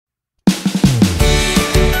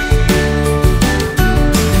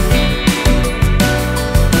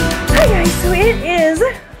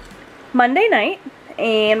Monday night,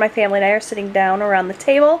 and my family and I are sitting down around the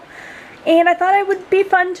table, and I thought it would be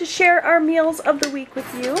fun to share our meals of the week with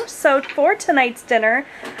you. So for tonight's dinner,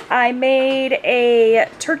 I made a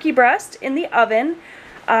turkey breast in the oven.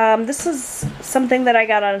 This is something that I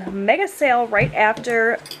got on a mega sale right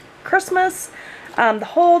after Christmas. The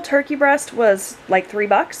whole turkey breast was like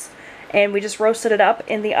 $3, and we just roasted it up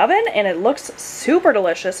in the oven, and it looks super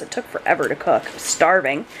delicious. It took forever to cook. I'm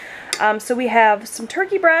starving. So we have some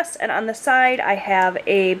turkey breast, and on the side I have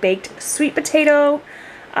a baked sweet potato.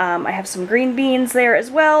 I have some green beans there as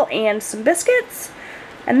well, and some biscuits.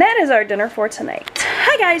 And that is our dinner for tonight.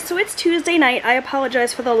 Hi guys, so it's Tuesday night. I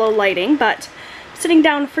apologize for the low lighting, but I'm sitting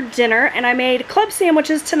down for dinner, and I made club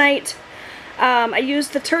sandwiches tonight. I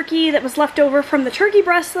used the turkey that was left over from the turkey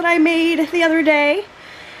breast that I made the other day,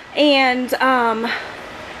 and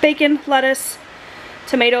bacon, lettuce,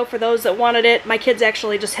 tomato for those that wanted it. My kids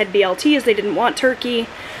actually just had BLTs, they didn't want turkey.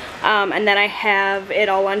 And then I have it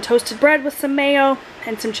all on toasted bread with some mayo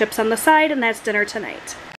and some chips on the side, and that's dinner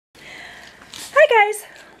tonight. Hi guys!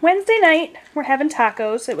 Wednesday night, we're having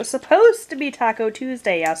tacos. It was supposed to be Taco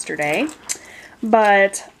Tuesday yesterday,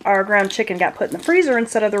 but our ground chicken got put in the freezer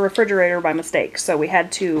instead of the refrigerator by mistake, so we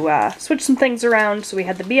had to switch some things around. So we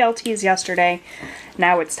had the BLTs yesterday,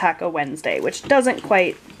 now it's Taco Wednesday, which doesn't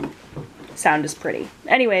quite sound as pretty.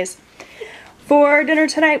 Anyways, for dinner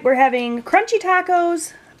tonight we're having crunchy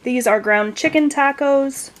tacos. These are ground chicken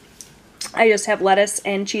tacos. I just have lettuce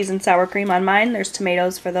and cheese and sour cream on mine. There's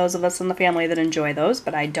tomatoes for those of us in the family that enjoy those,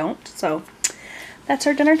 but I don't, so that's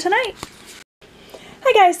our dinner tonight.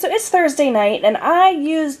 Hi guys, so it's Thursday night, and I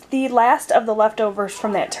used the last of the leftovers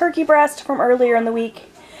from that turkey breast from earlier in the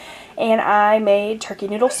week, and I made turkey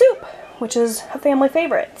noodle soup, which is a family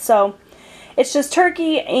favorite. So it's just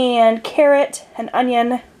turkey and carrot and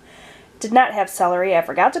onion. Did not have celery. I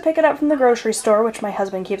forgot to pick it up from the grocery store, which my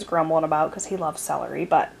husband keeps grumbling about because he loves celery,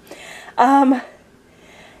 but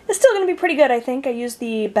it's still going to be pretty good, I think. I used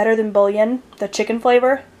the Better Than Bouillon, the chicken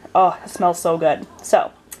flavor. Oh, it smells so good.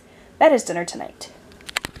 So, that is dinner tonight.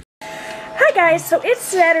 Hi guys, so it's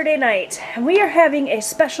Saturday night, and we are having a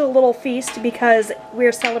special little feast because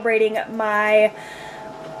we're celebrating my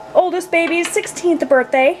oldest baby's 16th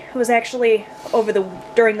birthday. It was actually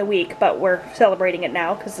during the week, but we're celebrating it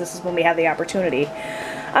now because this is when we have the opportunity.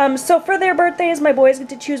 So for their birthdays, my boys get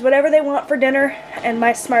to choose whatever they want for dinner, and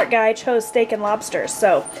my smart guy chose steak and lobster.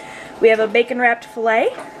 So we have a bacon-wrapped filet,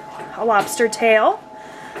 a lobster tail.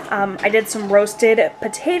 I did some roasted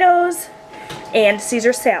potatoes and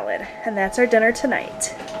Caesar salad, and that's our dinner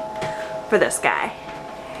tonight for this guy.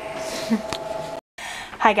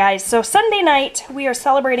 Hi guys, so Sunday night we are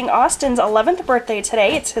celebrating Austin's 11th birthday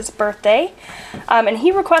today. It's his birthday, and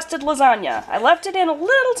he requested lasagna. I left it in a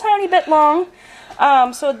little tiny bit long,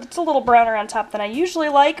 so it's a little browner on top than I usually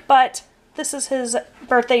like, but this is his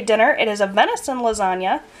birthday dinner. It is a venison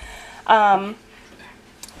lasagna,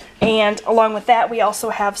 and along with that we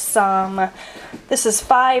also have some, this is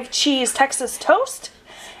 5 cheese Texas toast,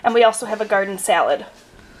 and we also have a garden salad,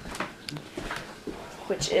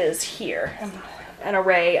 which is here. An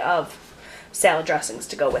array of salad dressings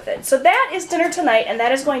to go with it. So that is dinner tonight, and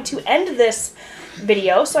that is going to end this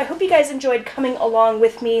video. So I hope you guys enjoyed coming along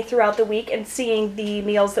with me throughout the week and seeing the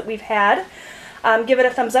meals that we've had. Give it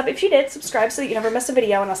a thumbs up if you did, subscribe so that you never miss a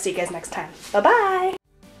video, and I'll see you guys next time. Bye-bye!